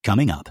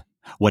Coming up,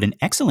 what an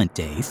excellent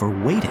day for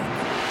waiting.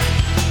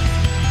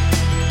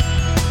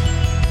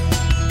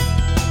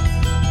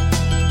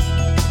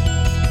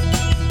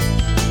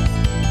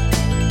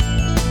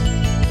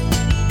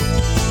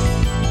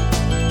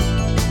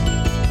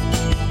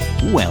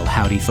 Well,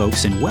 howdy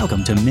folks, and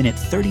welcome to Minute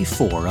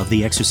 34 of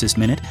the Exorcist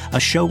Minute, a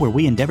show where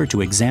we endeavor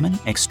to examine,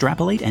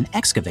 extrapolate, and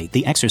excavate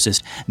the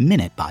Exorcist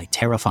minute by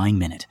terrifying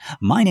minute.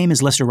 My name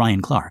is Lester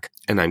Ryan Clark.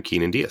 And I'm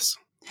Keenan Diaz.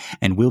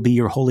 And we'll be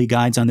your holy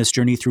guides on this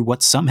journey through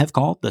what some have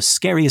called the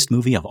scariest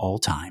movie of all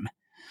time.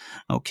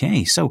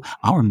 Okay, so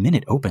our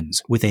minute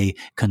opens with a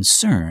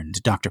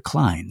concerned Dr.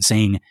 Klein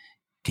saying,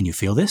 "Can you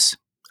feel this?"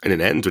 And it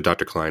ends with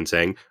Dr. Klein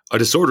saying, "A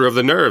disorder of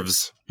the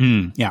nerves."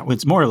 Yeah,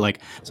 it's more like,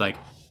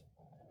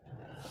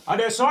 a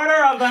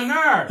disorder of the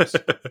nerves.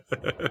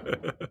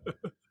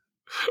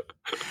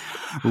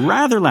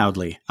 Rather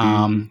loudly,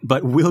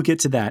 but we'll get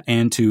to that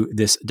and to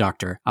this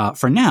doctor.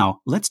 For now,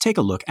 let's take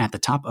a look at the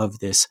top of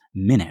this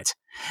minute.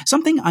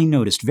 Something I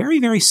noticed, very,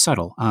 very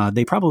subtle.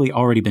 They probably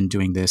already been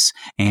doing this,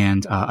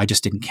 and I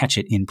just didn't catch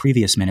it in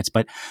previous minutes,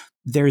 but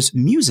there's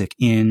music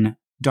in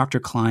Dr.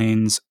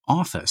 Klein's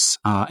office,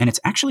 and it's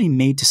actually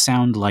made to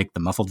sound like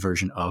the muffled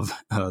version of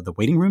the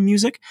waiting room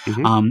music.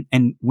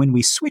 And when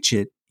we switch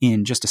it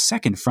in just a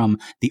second from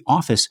the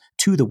office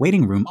to the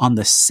waiting room on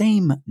the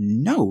same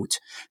note,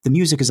 the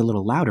music is a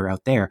little louder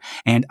out there.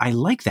 And I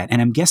like that.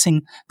 And I'm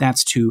guessing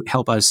that's to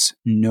help us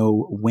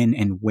know when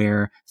and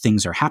where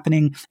things are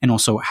happening, and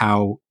also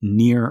how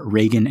near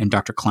Regan and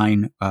Dr.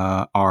 Klein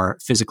are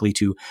physically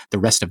to the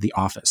rest of the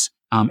office.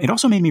 It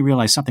also made me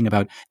realize something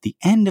about the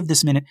end of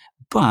this minute,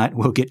 but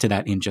we'll get to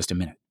that in just a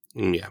minute.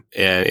 Yeah,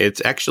 and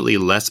it's actually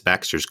Les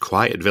Baxter's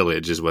Quiet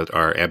Village is what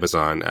our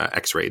Amazon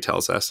X-ray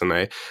tells us. And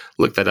I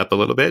looked that up a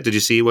little bit. Did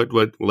you see what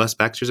Les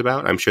Baxter's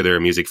about? I'm sure there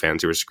are music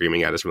fans who are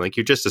screaming at us. We're like,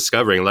 you're just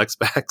discovering Les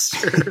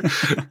Baxter.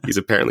 He's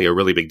apparently a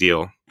really big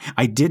deal.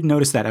 I did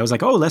notice that. I was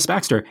like, oh, Les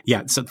Baxter.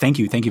 Yeah, so thank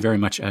you very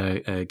much,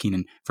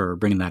 Keenan, for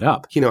bringing that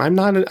up. You know,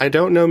 I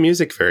don't know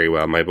music very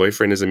well. My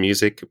boyfriend is a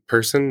music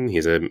person.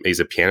 He's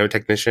a piano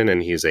technician,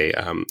 and he's a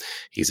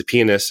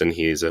pianist, and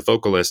he's a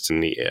vocalist,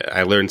 and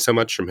I learned so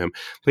much from him.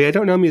 But I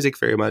don't know music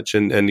very much.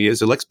 And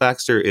so Lex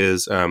Baxter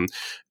is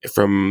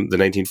from the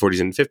 1940s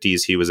and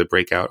 50s. He was a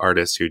breakout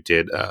artist who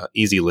did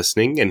easy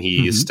listening, and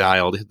he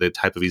styled the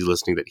type of easy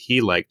listening that he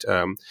liked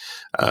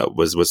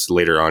was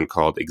later on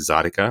called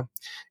exotica.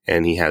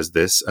 And he has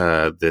this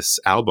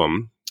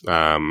album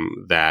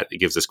that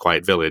gives us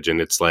Quiet Village,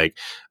 and it's like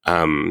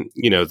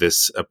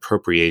this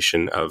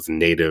appropriation of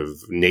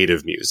native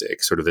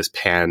music, sort of this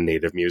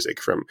pan-native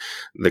music from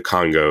the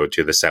Congo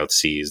to the South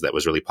Seas that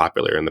was really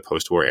popular in the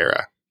post-war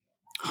era.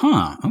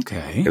 Huh.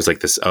 Okay. It was like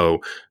this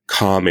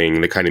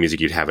calming, the kind of music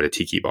you'd have at a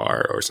tiki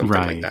bar or something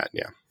like that.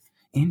 Yeah.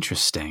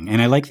 Interesting.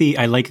 And I like the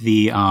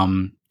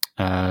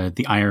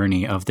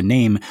irony of the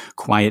name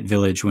Quiet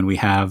Village when we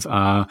have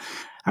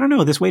I don't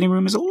know, this waiting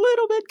room is a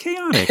little bit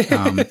chaotic,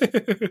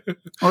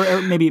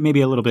 or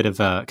maybe a little bit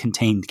of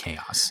contained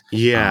chaos.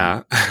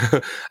 Yeah.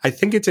 I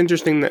think it's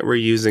interesting that we're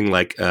using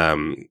like a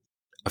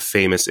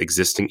famous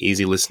existing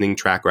easy listening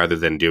track rather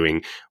than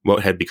doing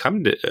what had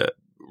become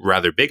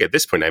rather big at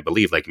this point, I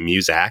believe, like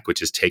Muzak,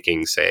 which is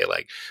taking, say,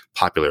 like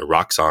popular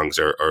rock songs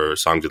or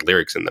songs with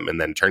lyrics in them and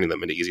then turning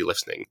them into easy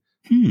listening.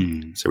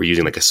 So we're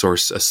using like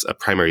a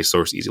primary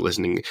source easy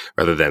listening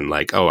rather than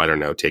like,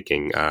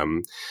 taking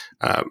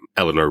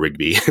Eleanor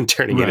Rigby and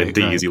turning it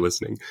into easy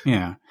listening.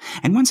 Yeah.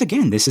 And once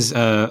again, this is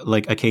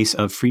like a case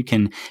of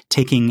Friedkin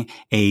taking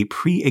a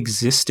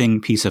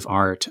pre-existing piece of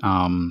art.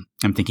 I'm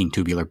thinking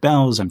Tubular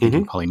Bells, I'm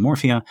thinking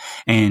Polymorphia,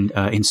 and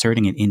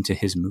inserting it into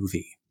his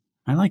movie.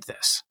 I like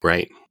this.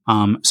 Right.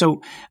 Can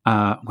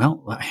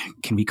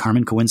we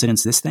Carmen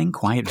coincidence this thing?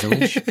 Quiet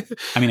Village?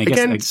 I mean, I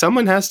guess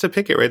someone has to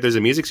pick it, right? There's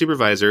a music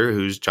supervisor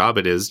whose job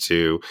it is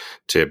to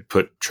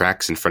put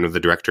tracks in front of the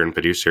director and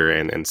producer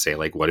and say,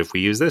 like, what if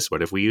we use this?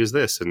 What if we use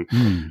this? And,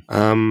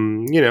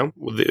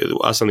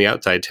 us on the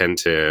outside tend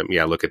to,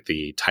 look at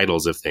the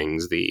titles of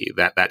things.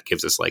 That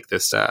gives us like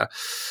this,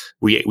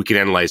 we can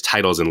analyze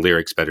titles and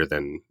lyrics better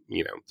than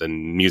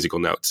musical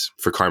notes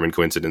for Carmen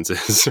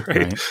coincidences,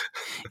 right?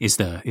 Is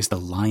the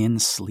lion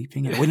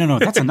sleeping? Wait, no,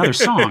 that's another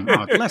song.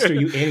 Oh, Lester,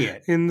 you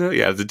idiot!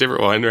 It's a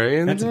different one,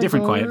 right? That's a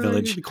different Quiet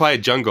Village.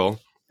 Quiet Jungle.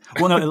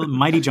 Well, no,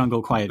 Mighty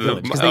Jungle, Quiet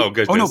Village.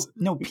 Goodness. Oh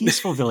no,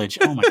 Peaceful Village.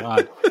 Oh my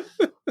God.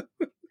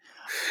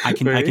 I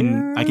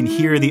can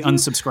hear the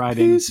unsubscribing.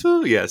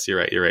 Peaceful. Yes, you're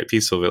right.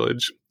 Peaceful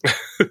Village.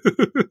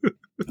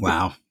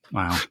 Wow.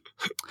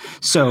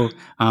 So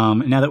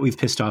now that we've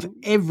pissed off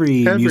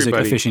everybody. Music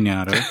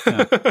aficionado,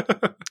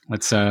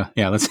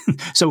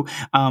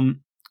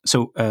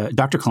 So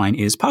Dr. Klein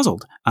is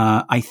puzzled.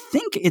 I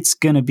think it's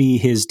going to be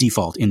his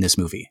default in this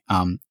movie,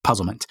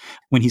 puzzlement.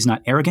 When he's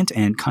not arrogant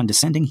and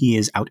condescending, he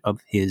is out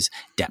of his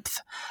depth.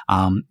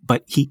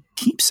 But he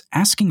keeps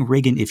asking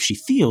Regan if she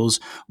feels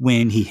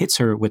when he hits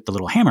her with the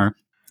little hammer.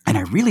 And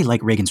I really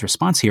like Regan's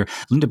response here.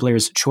 Linda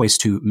Blair's choice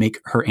to make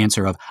her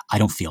answer of, I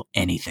don't feel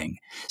anything,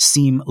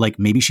 seem like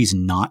maybe she's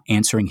not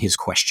answering his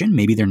question.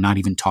 Maybe they're not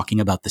even talking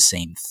about the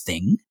same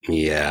thing.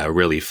 Yeah,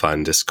 really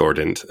fun,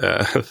 discordant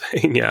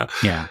thing. Yeah.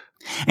 Yeah.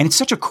 And it's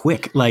such a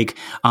quick, like,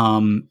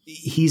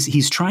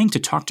 he's trying to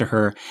talk to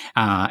her,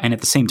 and at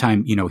the same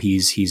time, you know,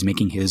 he's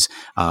making his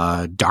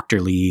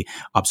doctorly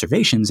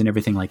observations and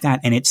everything like that.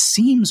 And it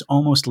seems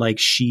almost like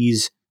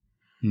she's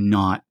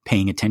not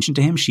paying attention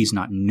to him. She's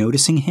not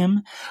noticing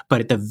him. But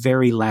at the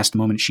very last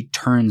moment, she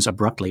turns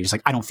abruptly. It's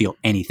like, I don't feel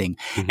anything.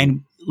 Mm-hmm.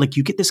 And like,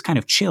 you get this kind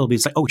of chill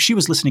because like, oh, she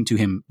was listening to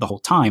him the whole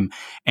time.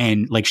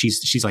 And like,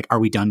 she's like,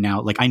 are we done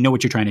now? Like, I know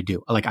what you're trying to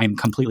do. Like, I'm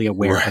completely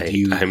aware of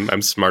you.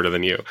 I'm smarter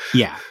than you.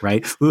 Yeah.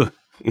 Right. Ugh.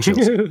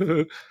 Chills.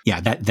 Yeah.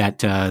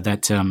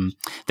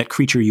 That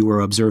creature you were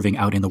observing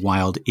out in the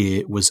wild,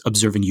 it was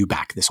observing you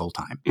back this whole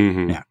time.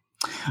 Mm-hmm. Yeah.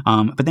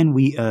 But then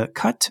we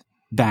cut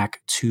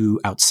back to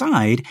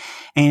outside,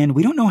 and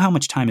we don't know how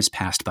much time has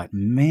passed, but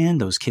man,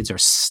 those kids are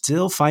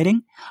still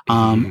fighting.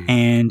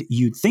 And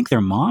you'd think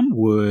their mom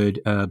would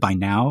by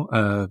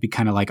now be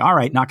kind of like, all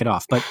right, knock it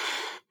off. But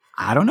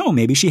I don't know,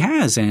 maybe she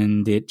has,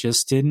 and it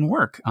just didn't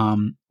work.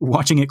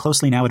 Watching it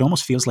closely now, it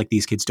almost feels like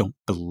these kids don't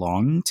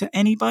belong to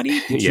anybody.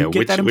 Did you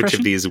get that impression? Which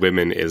of these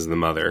women is the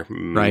mother?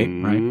 Right.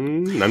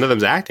 None of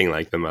them's acting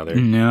like the mother.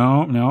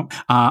 No.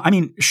 I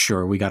mean,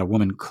 sure, we got a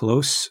woman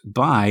close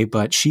by,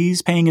 but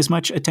she's paying as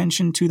much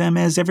attention to them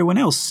as everyone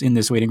else in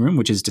this waiting room,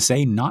 which is to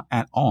say, not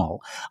at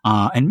all.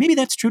 And maybe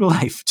that's true to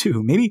life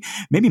too. Maybe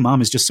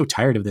mom is just so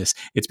tired of this.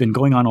 It's been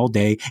going on all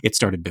day. It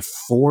started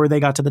before they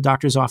got to the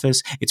doctor's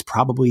office. It's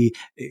probably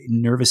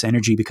nervous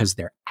energy because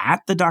they're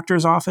at the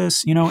doctor's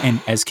office, you know, and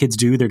as kids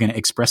do, they're going to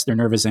express their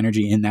nervous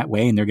energy in that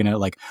way, and they're going to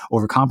like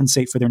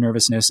overcompensate for their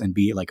nervousness and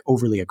be like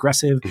overly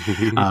aggressive.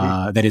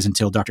 That is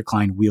until Dr.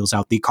 Klein wheels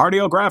out the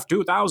Cardiograph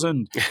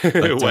 2000. But,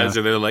 it was,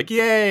 and they're like,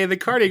 yay, the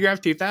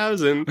Cardiograph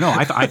 2000. No,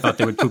 I thought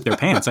they would poop their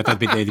pants. I thought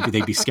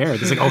they'd be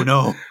scared. It's like, oh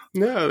no.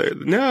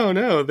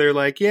 No. They're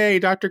like, yay,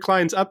 Dr.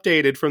 Klein's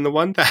updated from the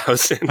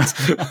 1000.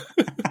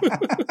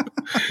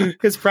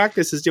 His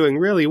practice is doing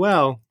really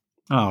well.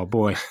 Oh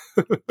boy,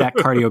 that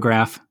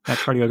Cardiograph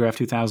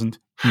 2000.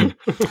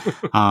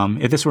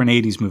 If this were an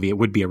 80s movie, it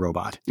would be a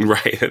robot.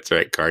 Right, that's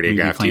right.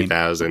 Cardiograph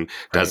 2000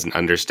 doesn't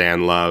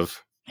understand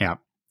love. Yeah,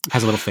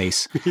 has a little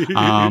face. Get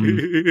a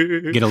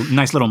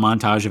nice little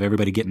montage of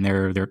everybody getting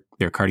their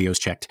cardios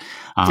checked.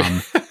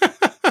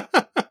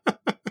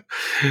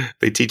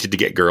 They teach it to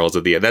get girls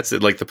at the end. That's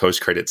like the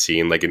post-credit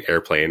scene, like an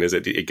airplane. Is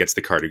it gets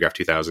the Cardiograph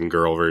 2000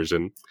 girl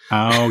version?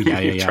 Oh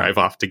yeah. Drive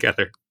off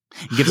together.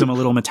 He gives them a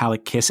little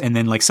metallic kiss, and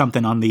then like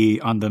something on the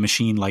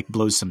machine like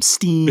blows some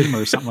steam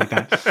or something like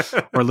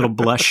that, or a little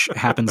blush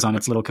happens on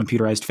its little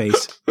computerized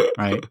face.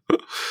 Right?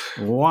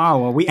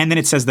 Wow, and then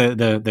it says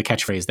the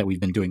catchphrase that we've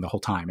been doing the whole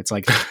time. It's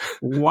like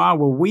wow,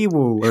 wee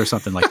woo, or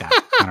something like that.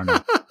 I don't know.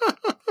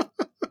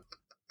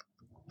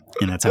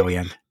 And that's how we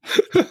end.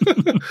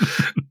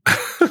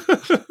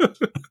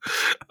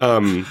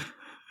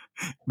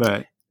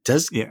 But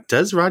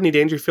does Rodney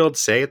Dangerfield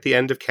say at the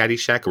end of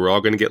Caddyshack, "We're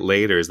all going to get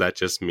laid," or is that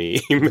just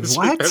me?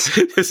 What?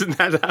 Isn't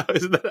that how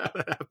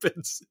that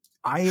happens?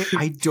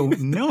 I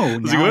don't know.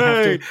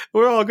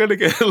 We're all going to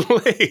get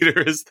laid,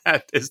 or is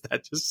that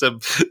just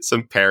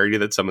some parody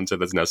that someone said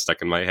that's now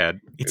stuck in my head?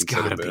 It's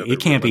gotta be. It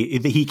can't be.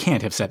 He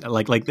can't have said that.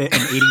 Like an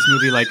 80s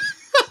movie, like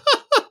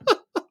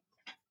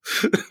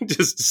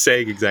just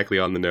saying exactly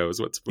on the nose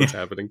what's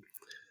happening.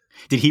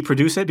 Did he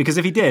produce it? Because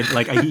if he did,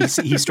 like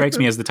he strikes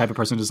me as the type of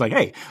person who's like,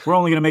 hey, we're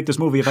only going to make this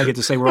movie if I get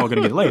to say we're all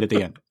going to get laid at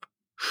the end.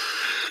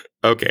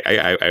 Okay,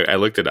 I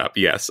looked it up.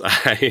 Yes,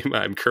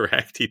 I'm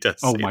correct. He does.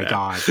 Oh my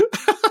God!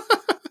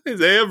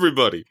 Hey,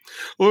 everybody,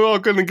 we're all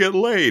going to get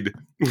laid.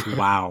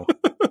 Wow.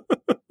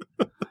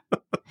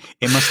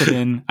 It must have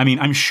been. I mean,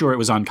 I'm sure it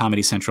was on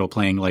Comedy Central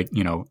playing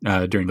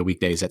during the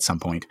weekdays at some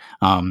point.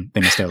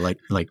 They must have like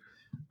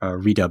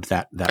redubbed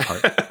that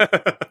part.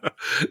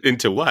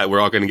 Into what? We're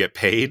all going to get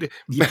paid?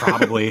 Yeah,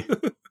 probably.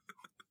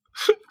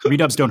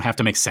 Redubs don't have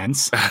to make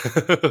sense.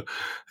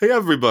 Hey,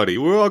 everybody,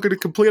 we're all going to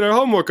complete our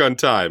homework on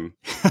time.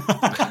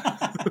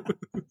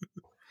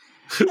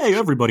 Hey,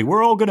 everybody,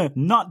 we're all going to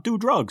not do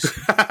drugs.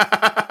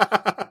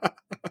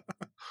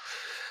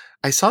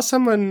 I saw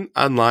someone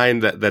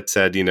online that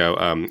said,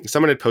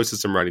 someone had posted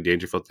some Rodney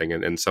Dangerfield thing,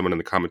 and someone in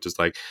the comments was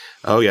like,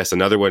 oh, yes,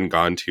 another one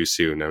gone too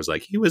soon. And I was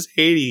like, he was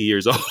 80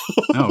 years old.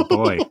 Oh,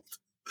 boy.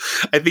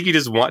 I think you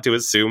just want to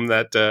assume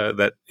that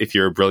if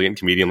you're a brilliant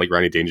comedian like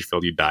Rodney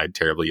Dangerfield, you died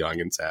terribly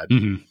young and sad.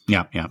 Mm-hmm.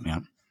 Yeah.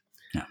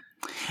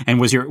 And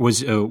was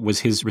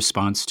his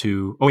response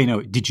to?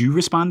 Oh, did you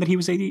respond that he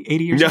was 80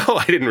 years old? No,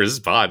 I didn't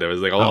respond. I was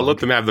like, I'll let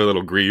them have their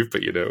little grief,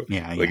 but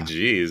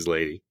geez,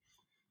 lady.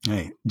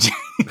 Hey,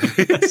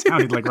 that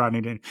sounded like Rodney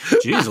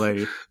Dangerfield. Jeez,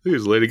 lady.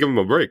 Jeez, lady, give him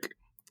a break.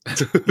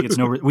 He gets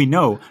we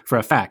know for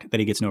a fact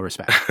that he gets no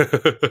respect.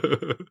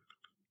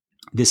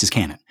 This is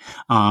canon.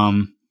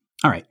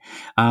 All right.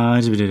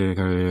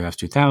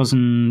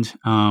 2000.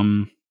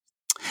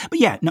 But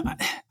yeah, no,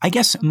 I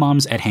guess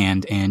mom's at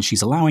hand, and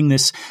she's allowing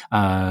this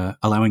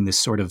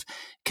sort of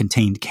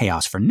contained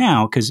chaos for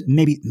now, because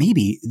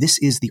maybe this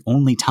is the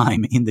only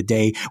time in the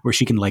day where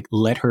she can like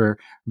let her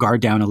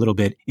guard down a little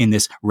bit in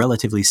this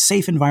relatively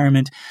safe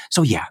environment.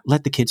 So yeah,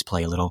 let the kids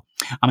play a little.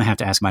 I'm gonna have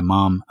to ask my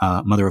mom,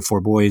 mother of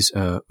four boys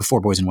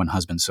and one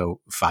husband, so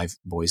 5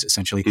 boys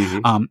essentially,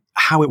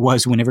 how it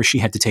was whenever she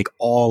had to take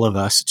all of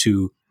us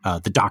to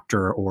the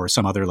doctor or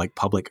some other like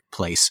public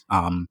place.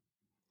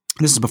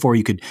 This is before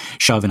you could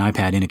shove an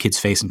iPad in a kid's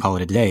face and call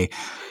it a day.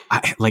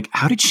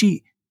 How did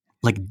she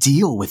like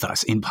deal with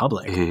us in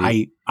public?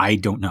 I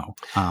don't know.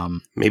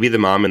 Maybe the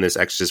mom in this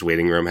Exorcist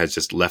waiting room has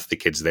just left the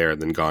kids there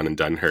and then gone and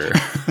done her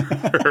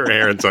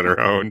errands on her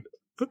own.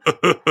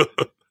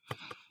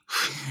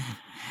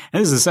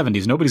 And this is the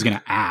 70s. Nobody's going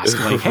to ask,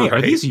 like, hey,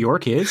 are these your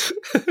kids?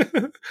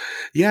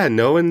 Yeah,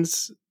 no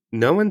one's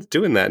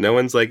doing that. No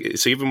one's like,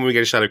 so even when we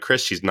get a shot of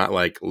Chris, she's not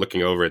like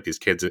looking over at these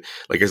kids.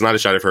 Like, it's not a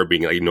shot of her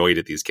being like annoyed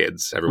at these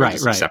kids. Everyone's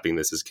just accepting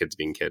this as kids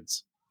being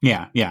kids.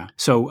 Yeah.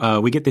 So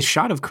we get this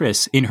shot of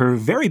Chris in her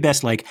very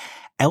best, like,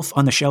 elf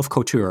on the shelf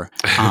couture.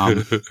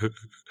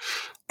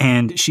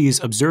 And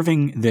she's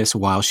observing this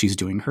while she's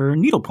doing her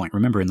needlepoint.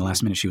 Remember, in the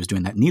last minute, she was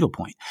doing that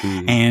needlepoint.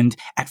 And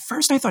at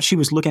first, I thought she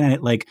was looking at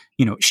it like,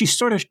 she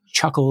sort of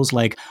chuckles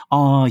like,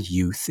 "Aw,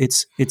 youth,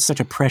 it's such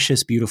a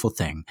precious, beautiful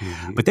thing."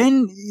 But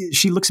then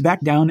she looks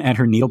back down at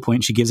her needlepoint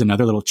and she gives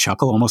another little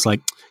chuckle, almost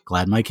like,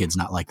 "Glad my kid's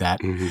not like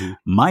that.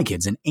 My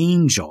kid's an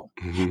angel."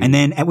 And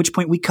then at which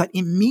point we cut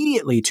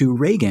immediately to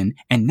Regan.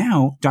 And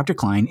now Dr.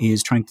 Klein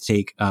is trying to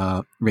take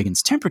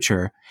Regan's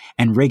temperature,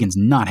 and Regan's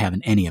not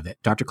having any of it.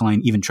 Dr.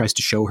 Klein even tries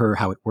to show her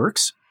how it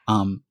works.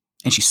 And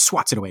she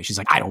swats it away. She's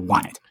like, "I don't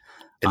want it."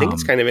 I think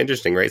it's kind of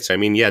interesting, right? So, I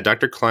mean, yeah,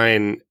 Dr.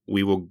 Klein,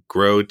 we will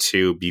grow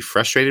to be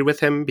frustrated with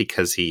him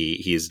because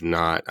he's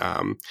not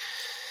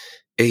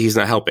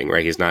helping,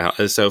 right? He's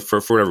not. So for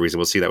whatever reason,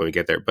 we'll see that when we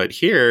get there. But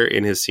here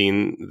in this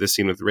scene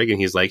with Regan,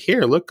 he's like,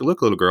 "Here, look,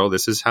 little girl,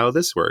 this is how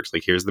this works.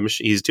 Like, here's the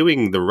machine." He's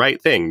doing the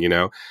right thing,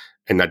 and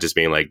not just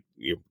being like,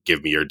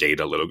 "Give me your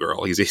data, little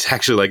girl." He's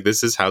actually like,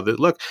 "This is how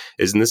look,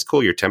 isn't this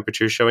cool? Your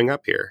temperature's showing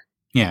up here."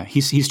 Yeah,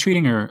 he's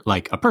treating her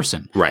like a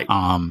person, right?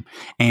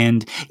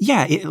 And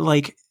yeah,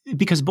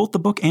 because both the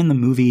book and the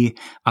movie,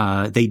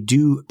 they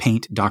do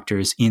paint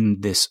doctors in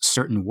this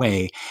certain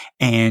way,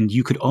 and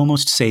you could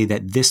almost say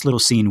that this little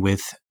scene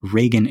with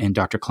Regan and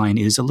Dr. Klein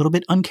is a little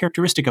bit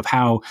uncharacteristic of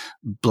how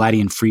Blatty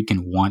and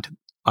Friedkin want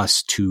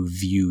us to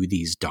view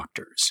these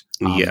doctors.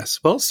 Yes,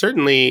 well,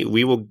 certainly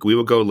we will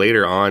go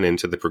later on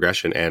into the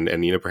progression, and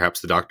perhaps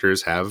the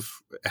doctors have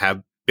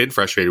been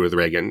frustrated with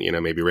Regan.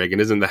 Maybe Regan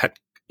isn't that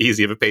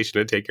easy of a patient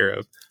to take care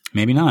of.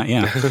 Maybe not.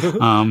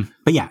 Yeah.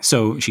 But yeah,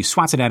 so she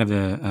swats it out of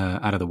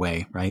the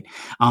way. Right.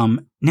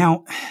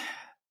 Now,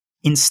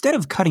 instead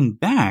of cutting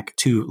back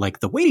to like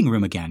the waiting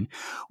room again,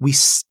 we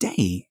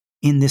stay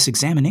in this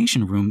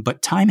examination room,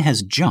 but time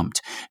has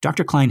jumped.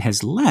 Dr. Klein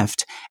has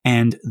left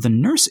and the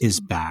nurse is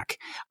back.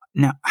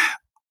 Now,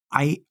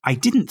 I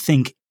didn't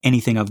think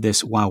anything of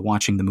this while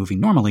watching the movie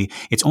normally.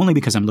 It's only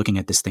because I'm looking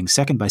at this thing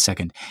second by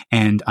second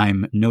and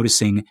I'm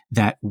noticing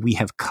that we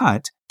have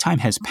cut, time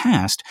has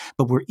passed,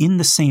 but we're in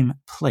the same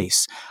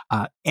place.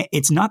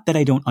 It's not that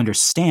I don't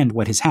understand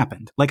what has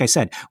happened. Like I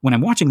said, when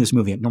I'm watching this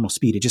movie at normal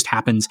speed, it just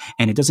happens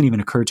and it doesn't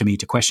even occur to me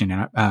to question.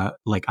 And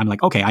I'm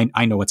like, okay,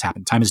 I know what's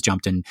happened. Time has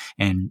jumped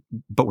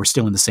but we're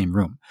still in the same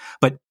room.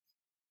 But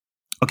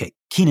okay,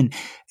 Keenan,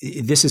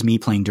 this is me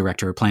playing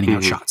director, planning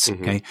out shots.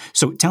 Okay.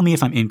 So tell me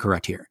if I'm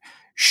incorrect here.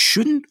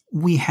 Shouldn't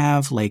we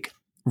have like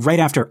right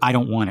after "I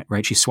don't want it,"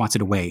 right? She swats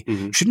it away.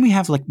 Shouldn't we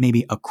have like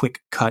maybe a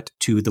quick cut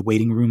to the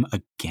waiting room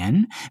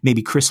again?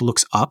 Maybe Chris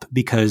looks up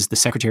because the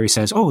secretary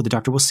says, "Oh, the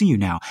doctor will see you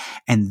now."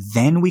 And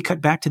then we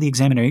cut back to the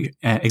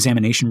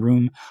examination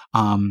room.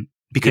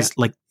 Because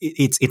like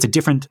it's a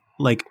different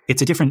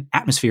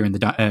atmosphere in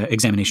the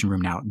examination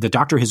room now. The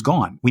doctor has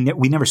gone. We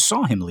never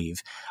saw him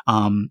leave.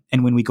 And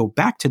when we go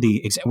back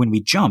to when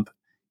we jump,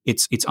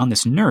 it's on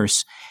this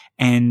nurse,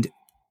 and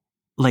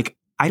like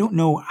I don't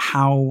know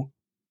how.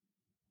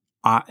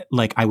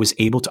 I was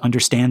able to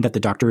understand that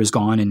the doctor is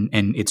gone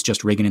and it's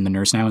just Regan and the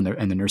nurse now, and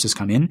the nurses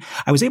come in.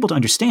 I was able to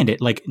understand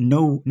it. Like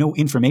no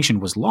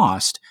information was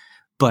lost.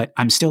 But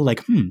I'm still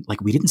like,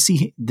 we didn't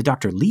see the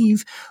doctor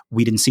leave.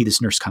 We didn't see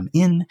this nurse come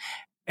in.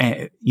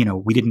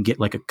 We didn't get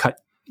like a cut,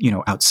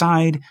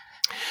 outside.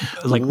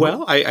 Like,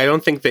 well, I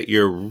don't think that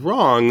you're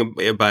wrong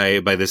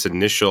by this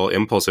initial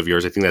impulse of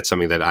yours. I think that's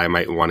something that I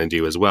might want to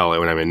do as well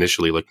when I'm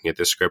initially looking at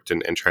the script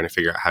and trying to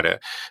figure out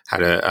how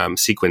to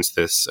sequence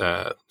this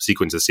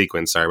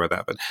sequence. Sorry about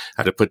that, but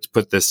how to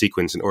put the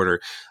sequence in order.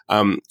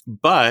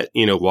 But,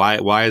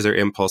 why is there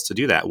impulse to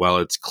do that? Well,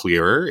 it's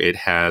clearer. It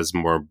has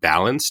more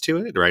balance to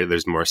it, right?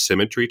 There's more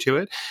symmetry to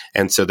it.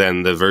 And so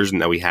then the version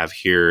that we have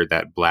here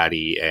that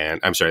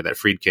that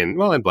Friedkin,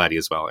 well, and Blatty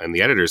as well, and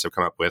the editors have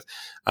come up with,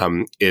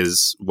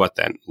 is what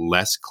then?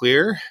 Less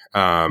clear.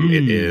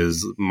 It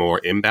is more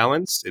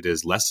imbalanced. It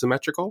is less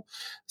symmetrical.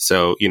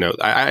 So,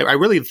 I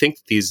really think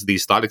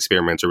these thought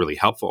experiments are really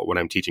helpful when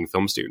I'm teaching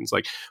film students.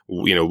 Like,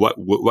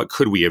 what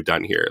could we have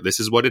done here? This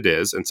is what it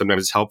is. And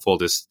sometimes it's helpful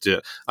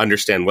to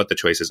understand what the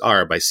choices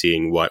are by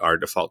seeing what our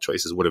default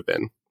choices would have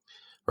been.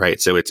 Right.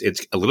 So it's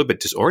a little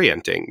bit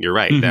disorienting. You're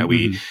right that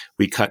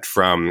we cut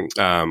from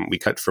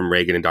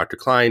Regan and Dr.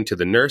 Klein to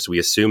the nurse. We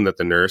assume that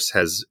the nurse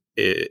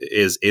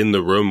is in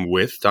the room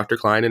with Dr.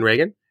 Klein and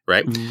Regan.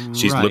 Right.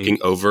 She's looking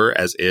over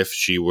as if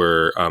she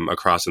were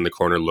across in the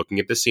corner looking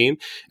at the scene.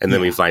 And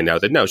then we find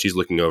out that no, she's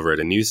looking over at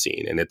a new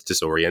scene, and it's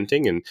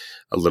disorienting and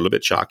a little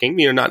bit shocking.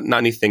 Not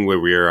anything where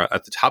we're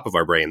at the top of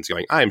our brains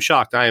going, I am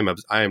shocked. I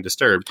am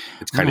disturbed.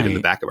 It's kind of in the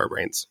back of our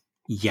brains.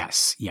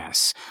 Yes.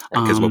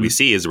 Because what we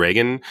see is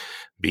Regan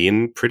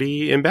being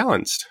pretty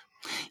imbalanced.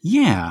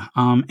 Yeah.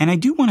 And I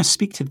do want to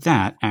speak to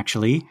that,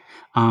 actually.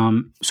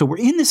 So we're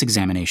in this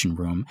examination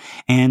room,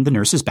 and the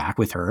nurse is back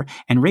with her,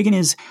 and Regan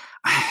is...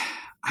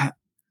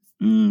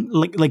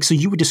 so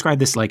you would describe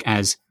this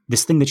as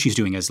this thing that she's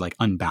doing as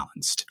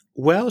unbalanced.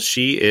 Well,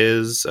 she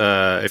is,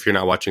 if you're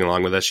not watching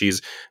along with us,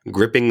 she's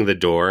gripping the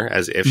door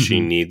as if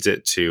she needs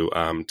it to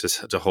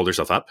hold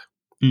herself up.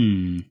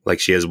 Like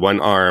she has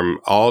one arm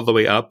all the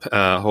way up,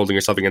 holding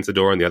herself against the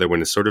door, and the other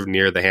one is sort of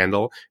near the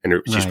handle,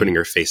 and she's putting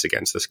her face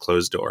against this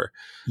closed door.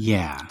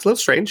 Yeah. It's a little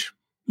strange.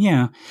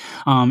 Yeah.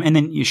 And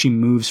then she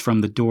moves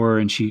from the door,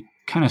 and she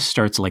kind of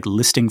starts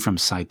listing from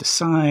side to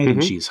side,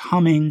 and she's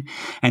humming,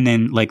 and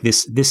then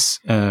this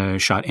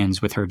shot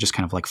ends with her just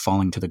kind of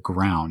falling to the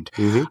ground.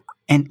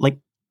 And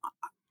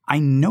I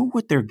know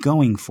what they're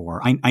going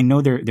for. I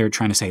know they're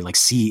trying to say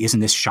see,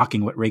 isn't this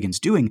shocking what Regan's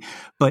doing?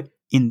 But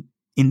in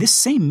this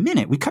same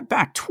minute, we cut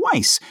back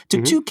twice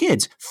to two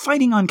kids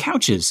fighting on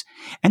couches,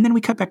 and then we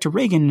cut back to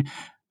Regan.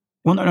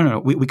 Well, no.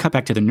 We cut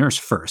back to the nurse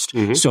first.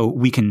 So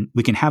we can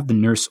have the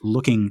nurse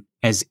looking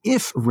as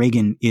if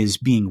Regan is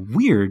being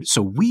weird.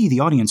 So we,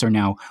 the audience, are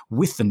now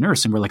with the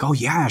nurse, and we're like, oh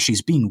yeah,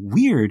 she's being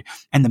weird.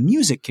 And the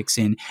music kicks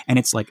in, and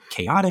it's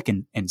chaotic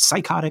and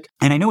psychotic.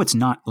 And I know it's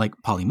not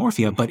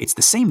polymorphia, but it's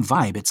the same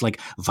vibe. It's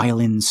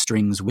violin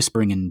strings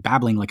whispering and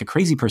babbling like a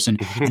crazy person.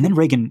 And then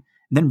Regan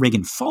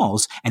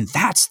falls, and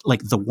that's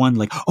the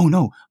one oh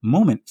no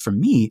moment for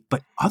me.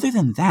 But other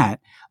than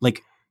that,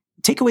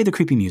 take away the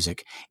creepy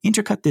music,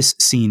 intercut this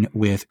scene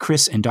with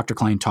Chris and Dr.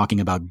 Klein talking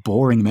about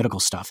boring medical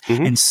stuff.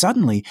 And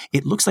suddenly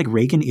it looks like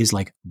Regan is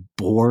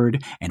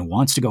bored and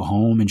wants to go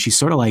home. And she's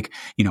sort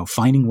of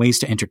finding ways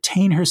to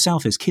entertain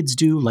herself as kids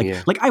do.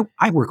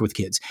 I work with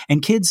kids,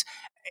 and kids,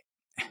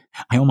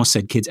 I almost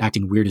said kids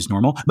acting weird is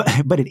normal,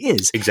 but it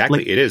is.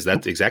 Exactly. It is.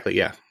 That's exactly.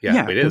 Yeah,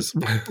 it is.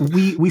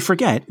 we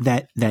forget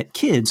that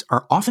kids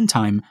are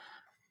oftentimes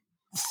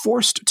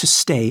forced to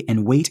stay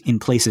and wait in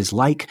places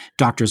like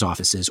doctors'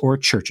 offices or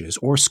churches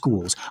or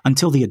schools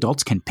until the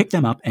adults can pick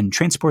them up and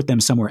transport them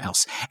somewhere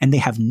else. And they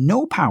have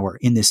no power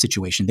in this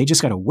situation. They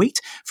just got to wait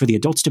for the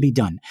adults to be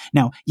done.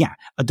 Now, yeah,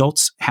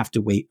 adults have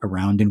to wait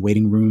around in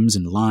waiting rooms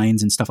and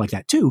lines and stuff like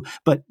that too.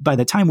 But by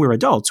the time we're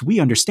adults, we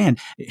understand,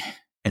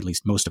 at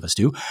least most of us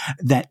do,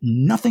 that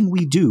nothing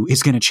we do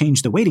is going to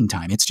change the waiting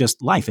time. It's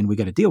just life, and we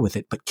got to deal with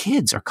it. But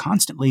kids are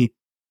constantly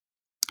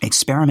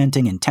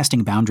experimenting and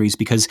testing boundaries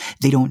because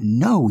they don't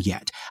know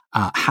yet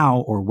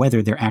how or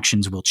whether their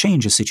actions will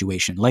change a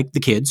situation, like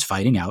the kids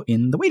fighting out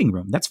in the waiting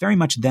room. That's very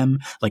much them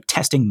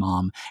testing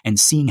mom and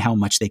seeing how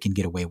much they can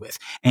get away with.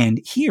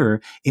 And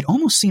here, it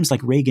almost seems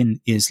like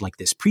Regan is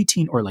this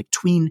preteen or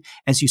tween,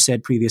 as you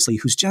said previously,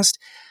 who's just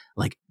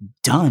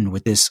done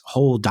with this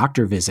whole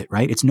doctor visit,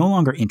 right? It's no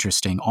longer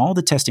interesting. All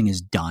the testing is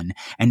done.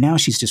 And now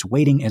she's just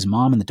waiting as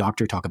mom and the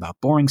doctor talk about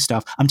boring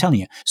stuff. I'm telling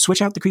you, switch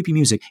out the creepy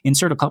music,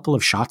 insert a couple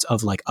of shots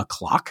of a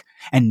clock.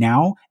 And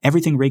now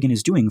everything Regan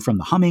is doing, from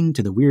the humming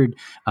to the weird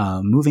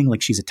moving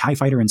like she's a TIE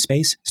fighter in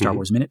space, Star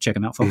Wars Minute, check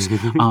them out, folks.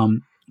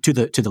 To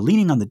the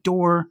leaning on the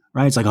door,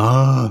 right? It's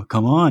oh,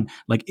 come on.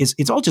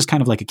 It's all just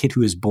kind of a kid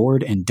who is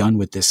bored and done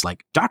with this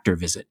doctor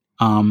visit.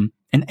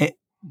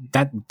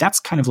 That's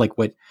kind of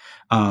what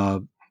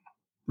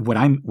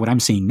I'm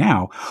seeing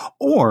now.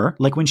 Or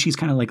when she's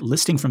kind of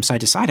listing from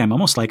side to side, I'm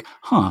almost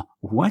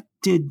what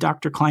did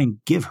Dr. Klein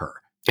give her?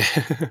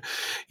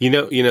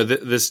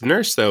 This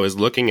nurse though is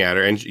looking at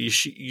her, and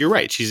you're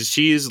right.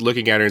 She's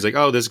looking at her and is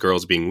oh, this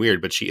girl's being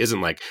weird, but she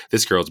isn't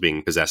this girl's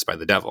being possessed by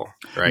the devil,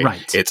 right?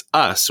 Right. It's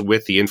us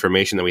with the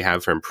information that we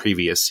have from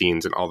previous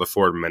scenes and all the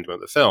forward momentum of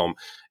the film,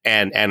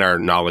 and our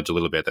knowledge a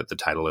little bit that the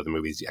title of the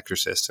movie is The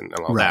Exorcist and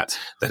all that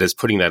is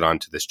putting that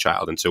onto this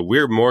child, and so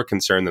we're more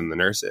concerned than the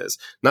nurse is.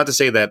 Not to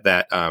say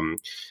that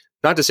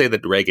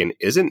Regan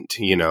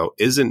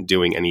isn't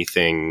doing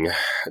anything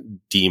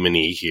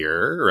demony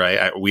here,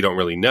 right? We don't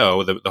really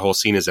know. The whole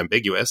scene is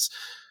ambiguous,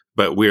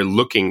 but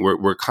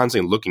we're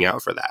constantly looking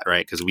out for that,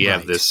 right? Because we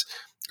have this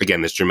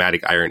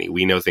dramatic irony.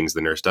 We know things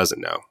the nurse doesn't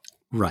know.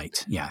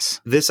 Right.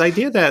 Yes. This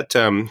idea that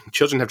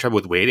children have trouble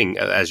with waiting,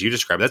 as you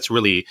described, that's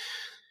really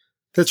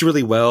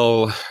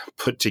well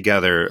put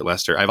together,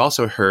 Lester. I've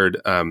also heard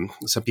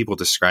some people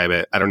describe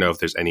it. I don't know if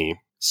there's any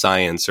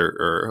science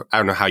or I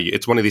don't know how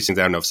it's one of these things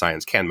I don't know if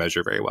science can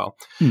measure very well.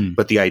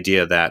 But the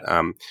idea that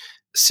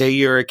say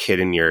you're a kid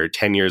and you're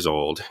 10 years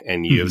old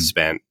and you have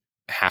spent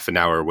half an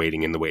hour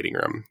waiting in the waiting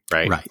room,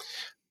 right? Right.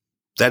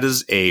 That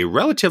is a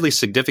relatively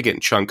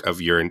significant chunk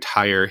of your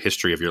entire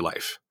history of your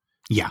life.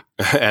 Yeah.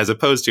 As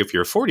opposed to if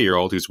you're a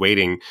 40-year-old who's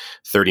waiting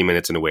 30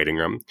 minutes in a waiting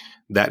room,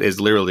 that is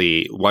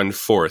literally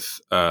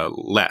 1/4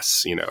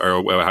 less,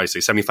 or how do you say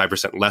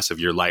 75% less of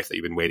your life that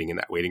you've been waiting in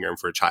that waiting room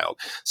for a child.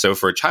 So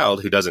for a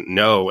child who doesn't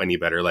know any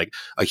better, like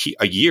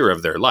a year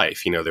of their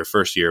life, their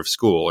first year of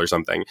school or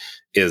something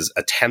is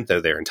 1/10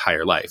 of their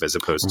entire life, as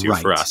opposed to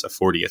for us,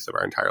 1/40 of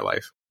our entire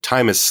life.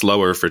 Time is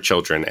slower for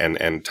children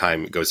and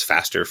time goes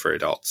faster for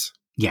adults.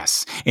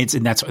 Yes,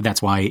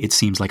 that's why it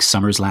seems like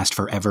summers last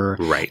forever,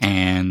 right?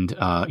 And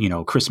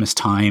Christmas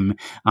time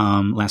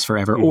lasts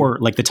forever, or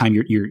like the time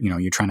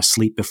you're trying to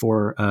sleep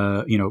before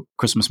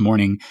Christmas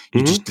morning.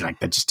 You just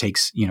that just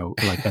takes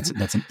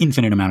that's an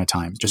infinite amount of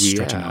time just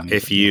stretching on.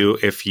 If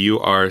you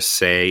are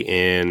say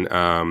in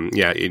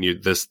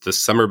the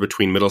summer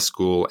between middle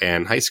school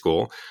and high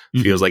school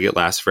feels like it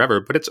lasts forever,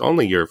 but it's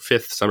only your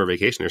 5th summer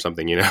vacation or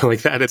something,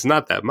 like that. It's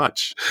not that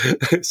much,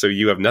 so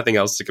you have nothing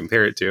else to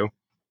compare it to.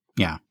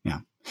 Yeah.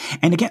 Yeah.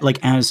 And again, like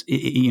as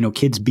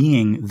kids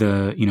being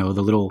the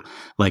little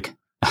like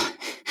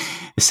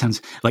it sounds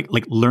like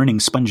learning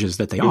sponges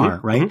that they are,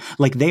 right?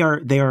 Like they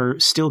are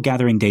still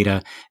gathering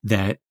data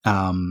that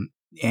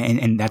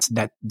and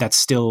that's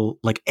still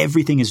like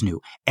everything is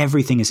new,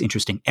 everything is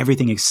interesting,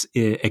 everything is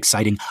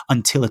exciting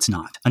until it's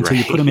not, until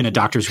you put them in a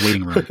doctor's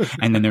waiting room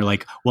and then they're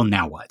like, well,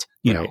 now what?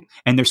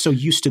 And they're so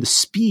used to the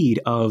speed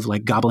of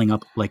like gobbling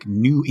up like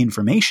new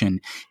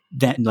information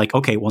that like,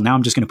 okay, well now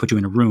I'm just going to put you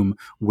in a room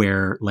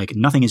where like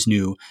nothing is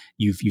new.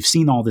 You've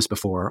seen all this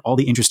before. All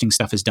the interesting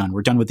stuff is done.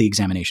 We're done with the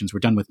examinations. We're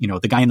done with,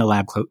 the guy in the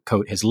lab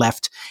coat has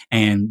left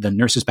and the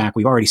nurse is back.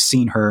 We've already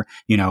seen her,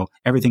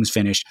 everything's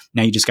finished.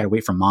 Now you just got to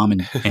wait for mom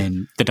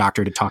and the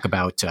doctor to talk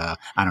about, I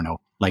don't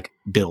know, like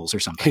bills or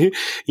something.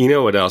 You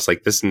know what else?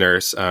 Like this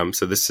nurse.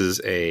 So this is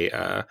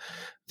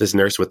this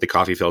nurse with the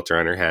coffee filter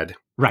on her head.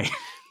 Right.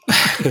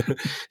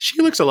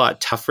 She looks a lot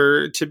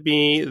tougher to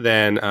me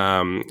than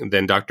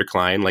Dr.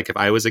 Klein. Like if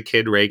I was a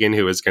kid Regan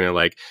who was going to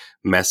like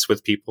mess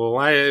with people,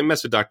 I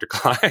mess with Dr.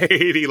 Klein.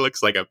 He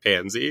looks like a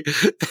pansy.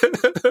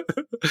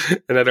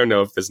 And I don't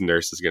know if this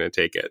nurse is going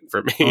to take it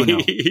for me.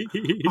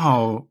 Oh,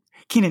 no.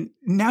 Keenan,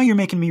 now you're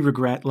making me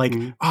regret, like,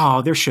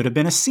 there should have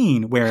been a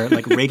scene where,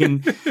 like,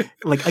 Regan,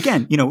 like,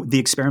 again, the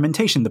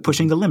experimentation, the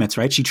pushing the limits,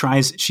 right? She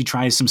tries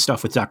some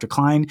stuff with Dr.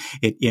 Klein.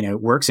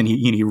 It works, and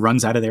he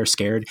runs out of there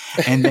scared.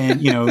 And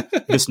then,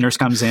 this nurse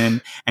comes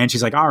in, and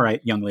she's like, all right,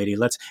 young lady,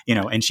 let's,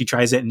 and she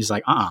tries it, and she's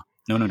like,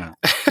 no.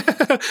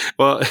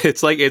 Well,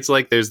 it's like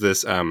there's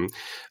this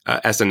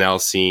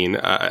SNL scene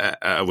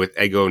with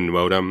Ego and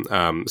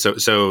Modem.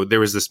 So there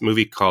was this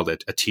movie called A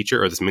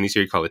Teacher, or this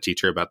miniseries called A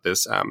Teacher, about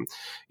this a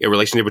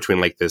relationship between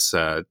like this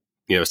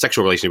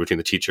sexual relationship between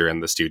the teacher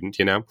and the student,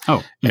 and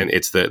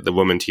it's the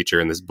woman teacher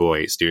and this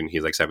boy student.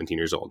 He's like 17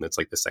 years old, and it's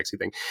like this sexy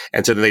thing.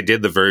 And so then they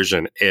did the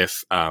version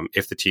if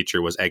the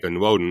teacher was Ego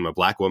Nwodum, a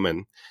black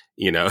woman,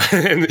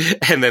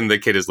 and then the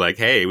kid is like,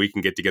 hey, we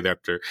can get together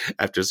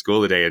after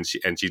school today, and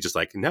she's just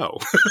like, no.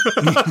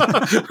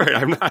 Right,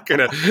 I'm not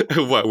gonna.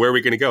 Where are we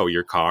gonna go?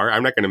 Your car?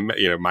 I'm not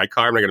gonna. My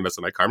car. I'm not gonna mess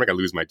up my car. I'm not gonna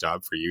lose my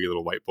job for you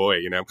little white boy.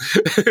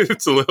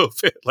 It's a little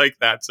bit like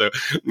that. So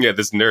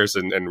this nurse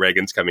and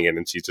Reagan's coming in,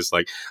 and she's just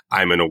like,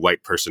 I'm in a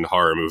white person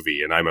horror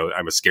movie, and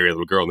I'm a scary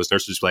little girl, and this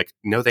nurse is just like,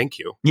 no, thank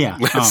you. Yeah,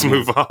 let's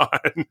move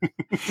on.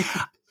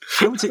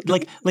 I would say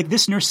like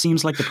this nurse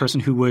seems like the person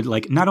who would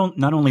like not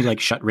only like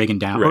shut Regan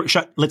down, or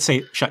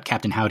shut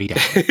Captain Howdy down,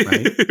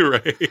 right?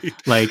 Right.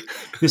 Like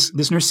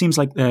this nurse seems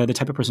like the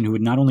type of person who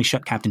would not only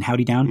shut Captain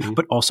Howdy down,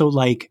 but also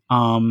like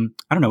I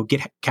don't know,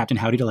 get Captain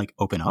Howdy to like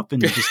open up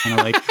and just kind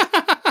of like.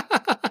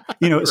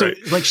 So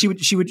like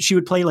she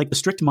would play like the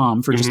strict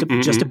mom for just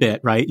a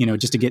bit, right?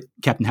 Just to get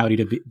Captain Howdy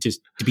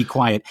to be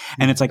quiet.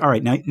 And it's like, all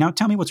right, now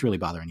tell me what's really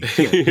bothering you.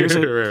 Here's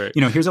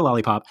a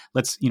lollipop.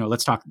 Let's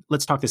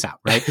talk this out,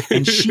 right?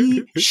 And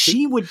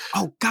she would,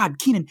 oh God,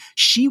 Keenan,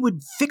 she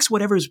would fix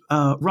whatever's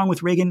wrong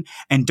with Regan,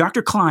 and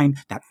Dr. Klein,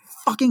 that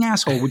fucking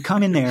asshole, would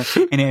come in there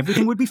and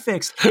everything would be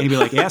fixed. And he'd be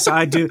like, yes,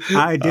 I did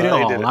it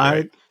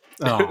all.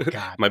 Oh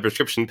God! My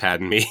prescription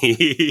pad and me.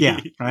 Yeah,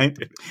 right.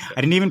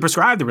 I didn't even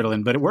prescribe the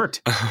Ritalin, but it worked.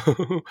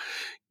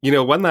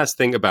 One last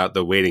thing about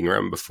the waiting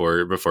room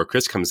before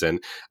Chris comes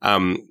in.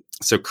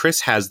 So Chris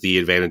has the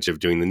advantage of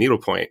doing the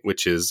needlepoint,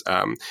 which is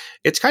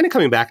it's kind of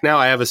coming back now.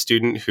 I have a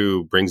student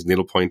who brings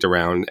needlepoint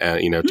around,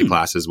 to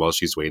classes while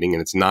she's waiting,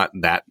 and it's not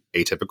that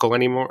atypical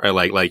anymore. Or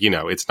like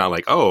it's not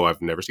like, oh,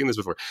 I've never seen this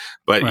before.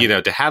 But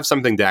to have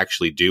something to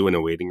actually do in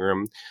a waiting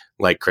room,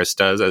 like Chris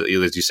does, as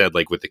you said,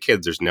 like with the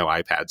kids, there's no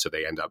iPad, so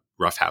they end up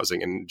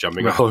roughhousing and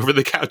jumping all over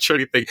the couch or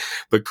anything.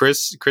 But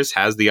Chris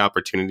has the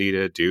opportunity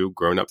to do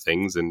grown up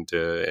things and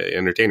to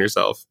entertain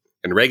herself.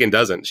 And Regan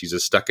doesn't. She's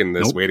just stuck in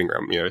this Nope. waiting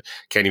room.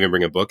 Can't even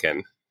bring a book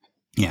in.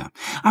 Yeah.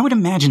 I would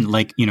imagine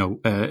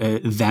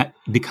that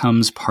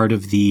becomes part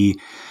of the,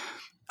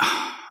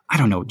 I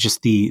don't know,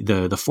 just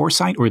the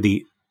foresight or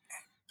the,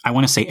 I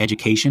want to say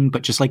education,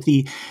 but just like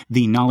the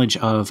knowledge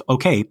of,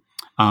 okay,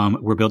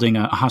 we're building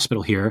a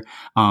hospital here.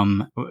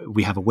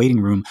 We have a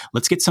waiting room.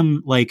 Let's get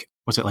some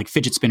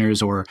fidget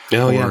spinners or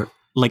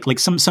like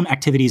some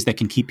activities that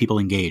can keep people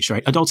engaged,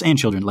 right? Adults and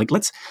children. Like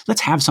let's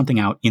have something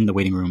out in the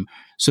waiting room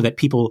so that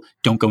people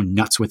don't go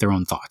nuts with their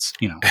own thoughts.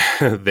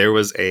 There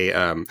was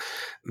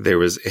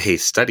a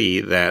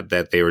study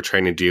that they were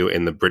trying to do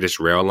in the British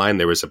rail line.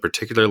 There was a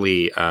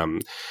particularly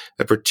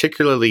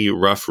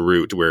rough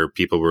route where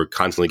people were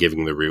constantly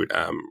giving the route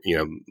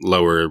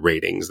lower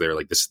ratings. They're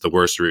like, this is the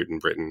worst route in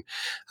Britain,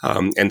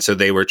 and so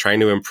they were trying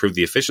to improve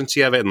the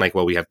efficiency of it. And like,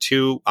 well, we have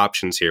two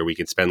options here. We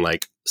could spend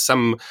like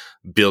some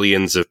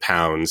billions of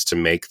pounds to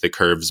make the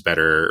curves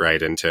better,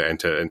 right, and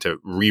to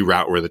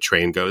reroute where the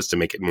train goes to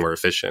make it more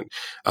efficient,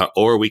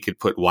 or we could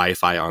put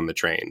Wi-Fi on the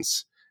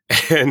trains.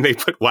 And they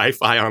put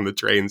Wi-Fi on the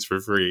trains for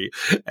free,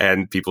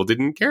 and people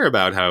didn't care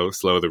about how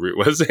slow the route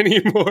was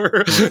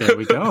anymore. Well, there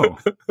we go.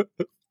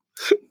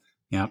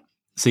 Yeah.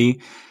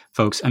 See,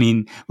 folks, I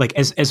mean, like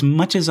as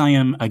much as I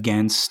am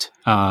against,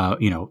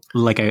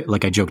 like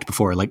I joked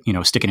before, like,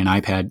 sticking an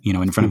iPad,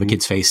 in front of a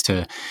kid's face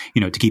to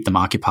keep them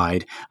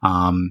occupied.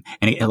 I'm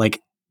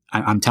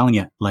telling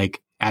you,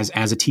 like as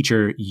a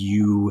teacher,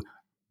 you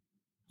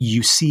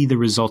see the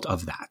result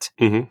of that,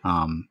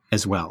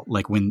 as well.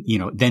 Like when,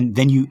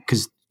 then you,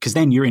 because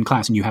then you're in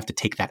class and you have to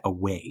take that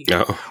away,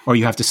 or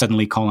you have to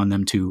suddenly call on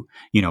them to,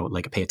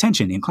 like pay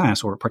attention in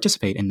class or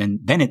participate. And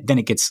then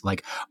it gets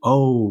like,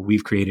 oh,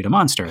 we've created a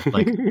monster.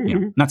 Like,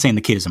 not saying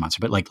the kid is a monster,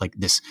 but like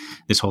this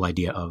whole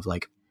idea of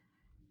like,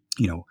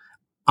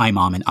 I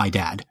mom and I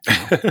dad.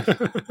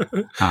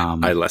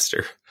 I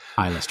Lester.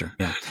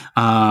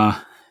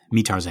 Yeah.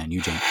 Me Tarzan,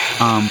 you Jane.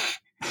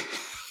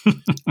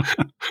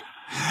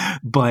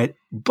 But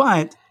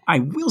I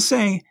will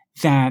say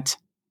that,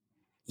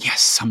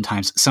 yes,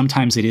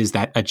 sometimes it is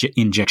that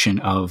injection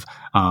of,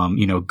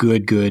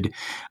 good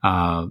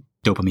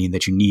dopamine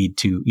that you need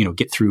to,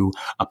 get through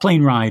a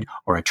plane ride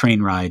or a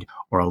train ride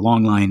or a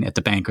long line at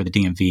the bank or the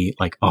DMV.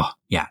 Like, oh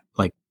yeah,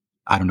 like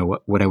I don't know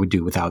what I would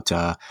do without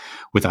a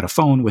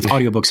phone with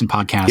audiobooks and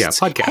podcasts. Yeah,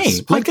 podcasts. Hey,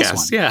 like this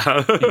one.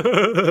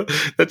 Yeah,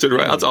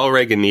 that's all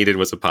Regan needed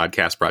was a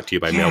podcast brought to you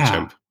by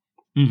MailChimp.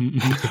 Mm-hmm.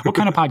 What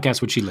kind of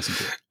podcast would she listen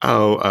to?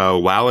 Oh,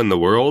 Wow in the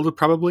World,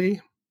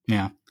 probably.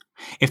 Yeah.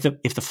 If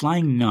the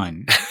Flying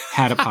Nun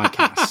had a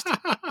podcast,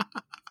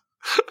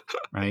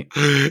 right?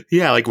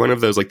 Yeah, like one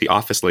of those, like the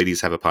Office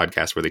ladies have a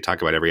podcast where they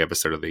talk about every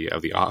episode of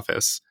the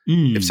Office.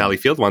 If Sally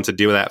Field wants to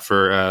do that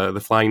for the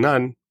Flying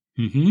Nun,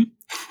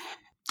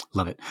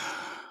 love it.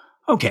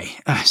 Okay,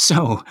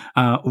 so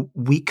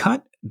we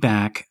cut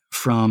back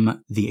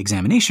from the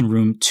examination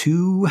room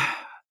to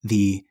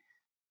the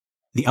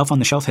elf on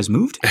the shelf has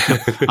moved.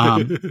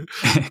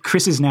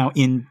 Chris is now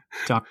in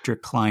Dr.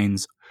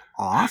 Klein's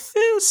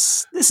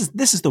office. This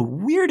is the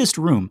weirdest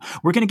room.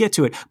 We're going to get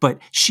to it, but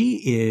she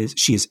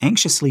is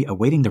anxiously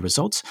awaiting the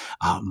results.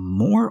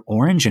 More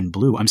orange and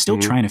blue. I'm still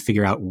trying to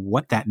figure out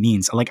what that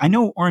means. Like, I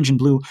know orange and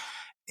blue,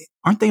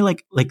 aren't they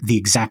like the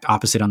exact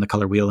opposite on the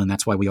color wheel, and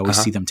that's why we always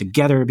see them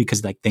together,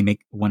 because like they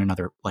make one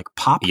another like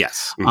pop.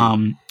 Yes.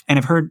 And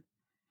I've heard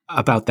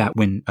about that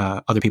when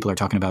other people are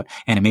talking about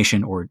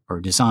animation or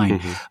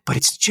design, but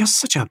it's just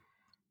such a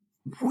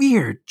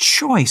weird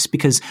choice,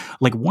 because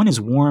like one is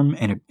warm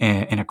and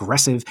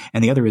aggressive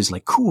and the other is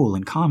like cool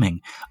and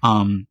calming.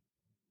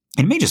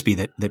 And it may just be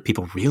that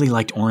people really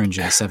liked orange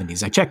in the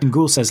 70s. I checked and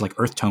Google says like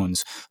earth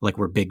tones like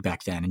were big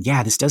back then. And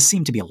yeah, this does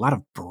seem to be a lot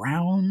of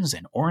browns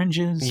and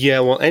oranges.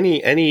 Yeah, well,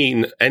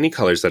 any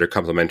colors that are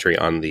complementary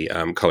on the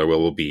color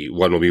wheel will be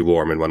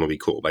warm and one will be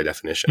cool by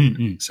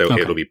definition. So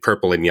it'll be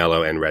purple and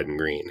yellow and red and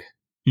green.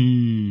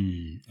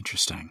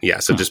 Interesting. Yeah,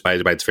 so just by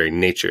its very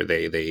nature,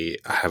 they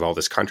have all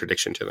this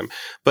contradiction to them.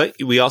 But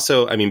we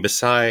also, I mean,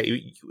 beside,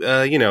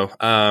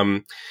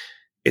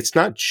 it's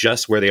not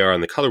just where they are on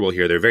the color wheel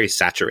here. They're very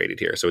saturated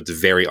here. So it's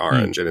very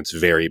orange and it's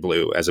very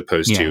blue, as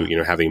opposed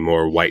to, having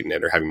more white in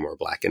it or having more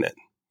black in it.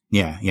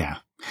 Yeah, yeah.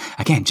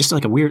 Again, just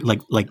like a weird,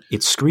 like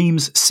it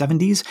screams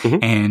 70s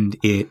and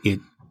it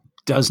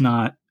does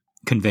not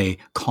convey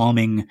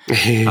calming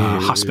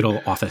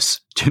hospital office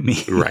to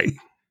me. Right.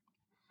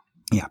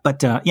 Yeah,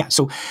 but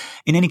so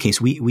in any case,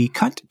 we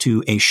cut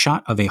to a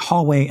shot of a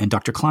hallway, and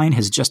Dr. Klein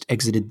has just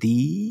exited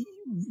the...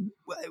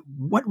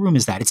 What room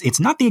is that? It's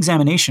not the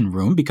examination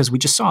room, because we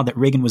just saw that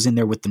Regan was in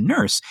there with the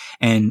nurse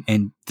and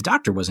the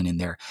doctor wasn't in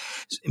there.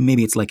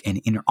 Maybe it's like an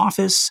inner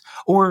office,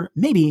 or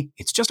maybe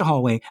it's just a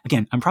hallway.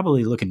 Again, I'm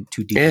probably looking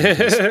too deep into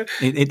this.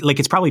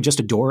 It's probably just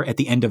a door at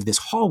the end of this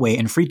hallway,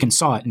 and Friedkin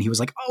saw it and he was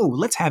like, oh,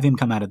 let's have him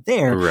come out of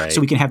there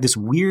so we can have this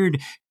weird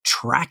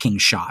tracking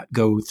shot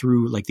go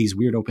through like these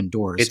weird open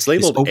doors. It's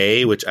labeled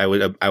A, which I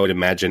would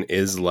imagine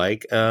is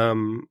like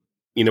an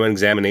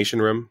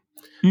examination room.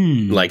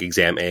 like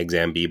exam A,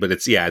 exam B, but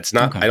it's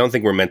not, Okay. I don't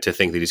think we're meant to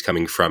think that he's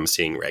coming from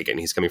seeing Regan.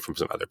 He's coming from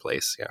some other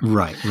place. Yeah.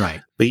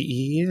 Right. But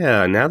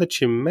yeah, now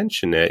that you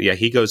mention it,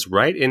 he goes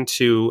right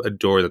into a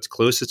door that's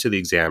closest to the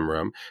exam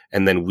room.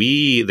 And then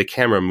the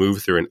camera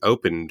move through an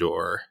open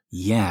door.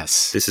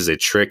 Yes. This is a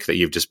trick that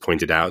you've just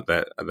pointed out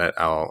that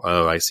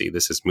I see.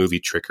 This is movie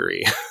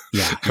trickery.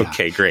 Yeah.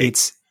 Okay,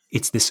 great.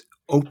 It's this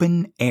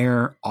open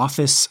air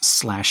office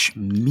 /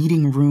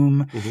 meeting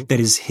room that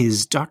is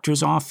his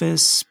doctor's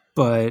office.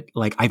 But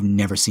like, I've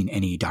never seen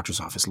any doctor's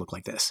office look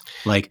like this.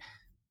 Like,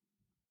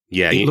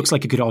 it looks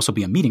like it could also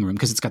be a meeting room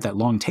because it's got that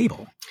long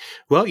table.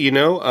 Well,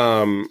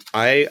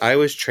 I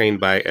was trained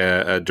by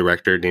a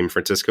director named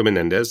Francisco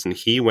Menendez, and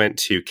he went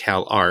to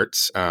Cal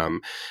Arts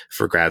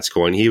for grad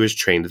school, and he was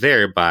trained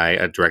there by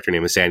a director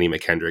named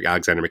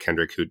Alexander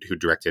McKendrick, who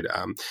directed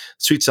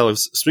Sweet Cell of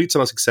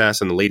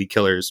Success and The Lady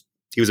Killers.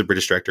 He was a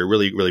British director,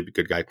 really, really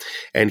good guy.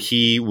 And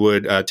he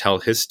would tell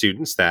his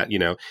students that,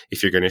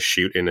 if you're going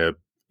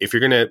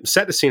to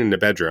set a scene in a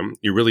bedroom,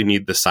 you really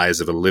need the size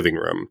of a living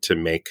room to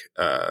make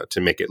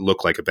it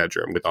look like a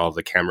bedroom with all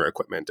the camera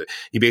equipment.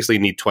 You basically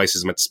need twice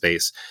as much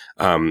space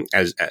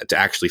as to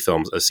actually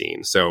film a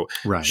scene. So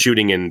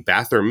shooting in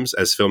bathrooms,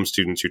 as film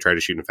students who try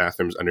to shoot in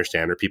bathrooms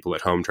understand, or people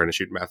at home trying to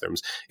shoot in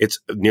bathrooms, it's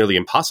nearly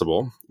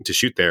impossible to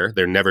shoot there.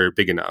 They're never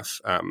big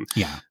enough.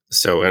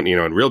 So,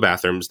 in real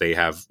bathrooms, they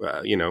have,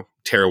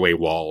 tearaway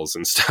walls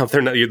and stuff.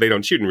 They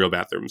don't shoot in real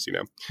bathrooms,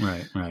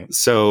 Right.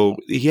 So,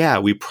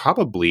 we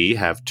probably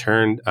have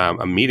turned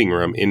a meeting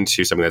room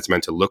into something that's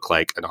meant to look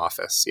like an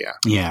office.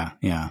 Yeah.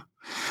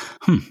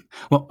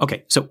 Well,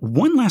 okay. So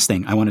one last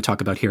thing I want to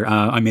talk about here.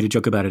 I made a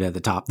joke about it at the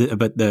top,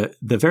 but the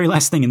very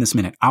last thing in this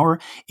minute, our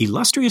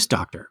illustrious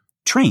doctor,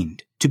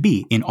 trained to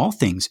be in all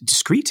things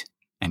discreet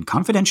and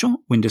confidential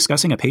when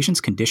discussing a patient's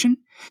condition,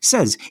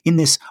 says in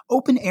this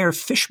open-air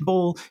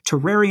fishbowl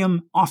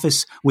terrarium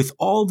office with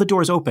all the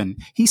doors open,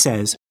 he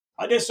says,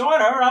 "A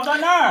disorder of the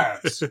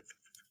nerves."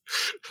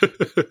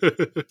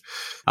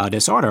 A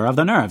disorder of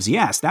the nerves.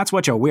 Yes, that's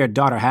what your weird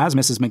daughter has,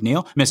 Mrs.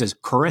 McNeil. Mrs.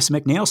 Chris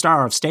McNeil,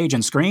 star of stage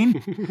and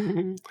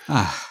screen.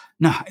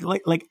 No,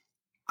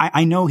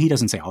 I know he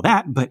doesn't say all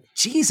that, but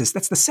Jesus,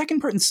 that's the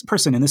second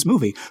person in this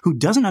movie who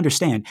doesn't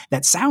understand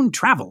that sound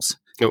travels.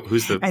 No,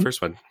 who's the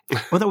first one?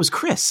 Well, that was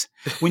Chris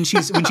when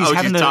she's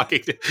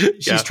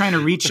she's trying to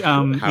reach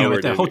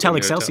at the Hotel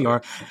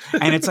Excelsior,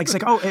 and it's like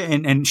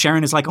and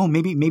Sharon is like, oh,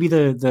 maybe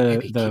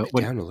the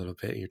what, down a little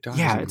bit. Your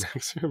daughter's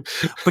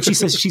but she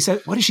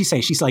said, what does she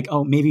say? She's like,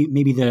 oh,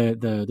 maybe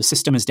the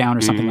system is down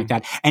or something like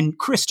that, and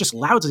Chris just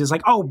loudly is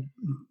like, oh.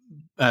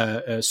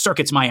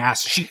 Circuits my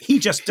ass. He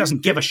just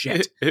doesn't give a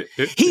shit.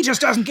 He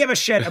just doesn't give a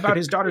shit about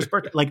his daughter's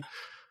birthday. Like,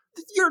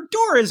 your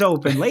door is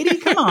open, lady.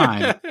 Come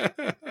on.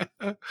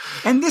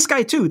 And this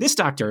guy too, this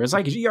doctor is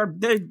like,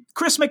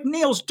 Chris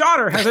McNeil's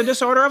daughter has a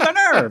disorder of the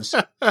nerves.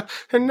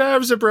 Her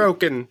nerves are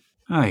broken.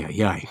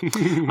 Ay.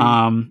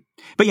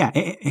 But yeah.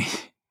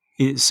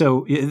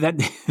 So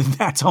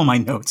that's all my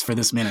notes for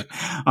this minute.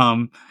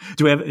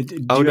 Do we have?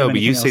 But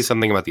you say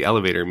something about the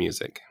elevator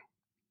music.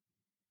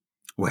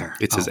 Where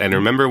it says, and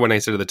remember when I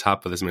said at the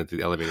top of this minute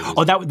the elevator music.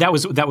 Oh, that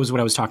was what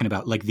I was talking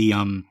about, like the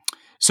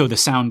so the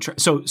sound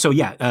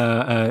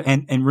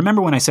and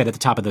remember when I said at the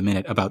top of the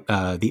minute about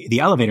the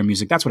elevator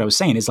music, that's what I was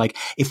saying, is like,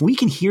 if we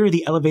can hear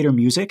the elevator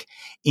music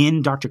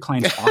in Dr.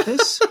 Klein's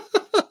office,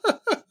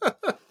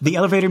 the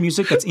elevator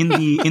music that's in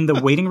the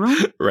waiting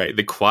room, right,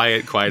 the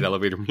quiet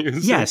elevator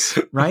music, yes,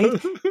 right,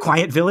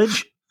 Quiet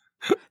Village,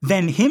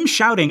 then him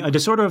shouting "a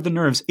disorder of the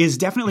nerves" is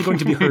definitely going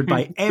to be heard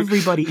by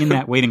everybody in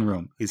that waiting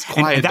room. He's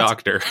quiet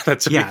doctor.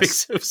 That's what he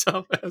thinks of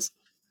himself as.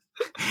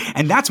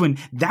 And that's when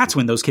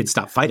those kids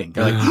stop fighting.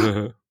 They're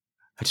like,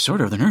 "A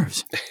disorder of the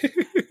nerves."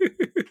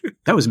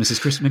 That was Mrs.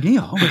 Chris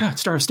McNeil. Oh my God,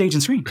 star of stage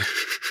and screen.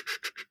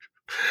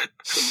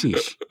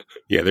 Sheesh.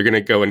 Yeah, they're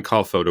gonna go and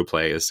call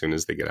photoplay as soon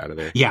as they get out of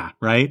there. Yeah,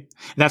 right.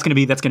 That's gonna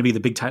be the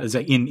big title. It's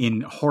like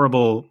in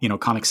horrible,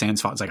 Comic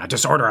Sans font. It's like "a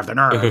disorder of the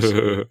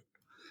nerves."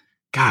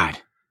 God.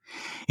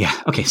 Yeah.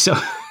 Okay. So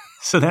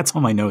that's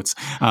all my notes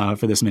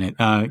for this minute.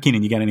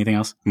 Keenan, you got anything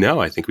else?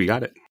 No, I think we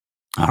got it.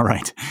 All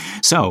right.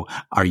 So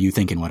are you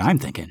thinking what I'm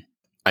thinking?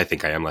 I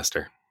think I am,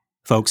 Lester.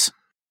 Folks,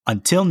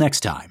 until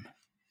next time,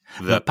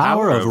 the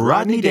power of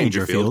Rodney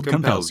Dangerfield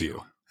compels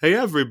you. Hey,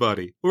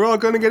 everybody, we're all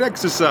going to get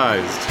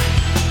exercised.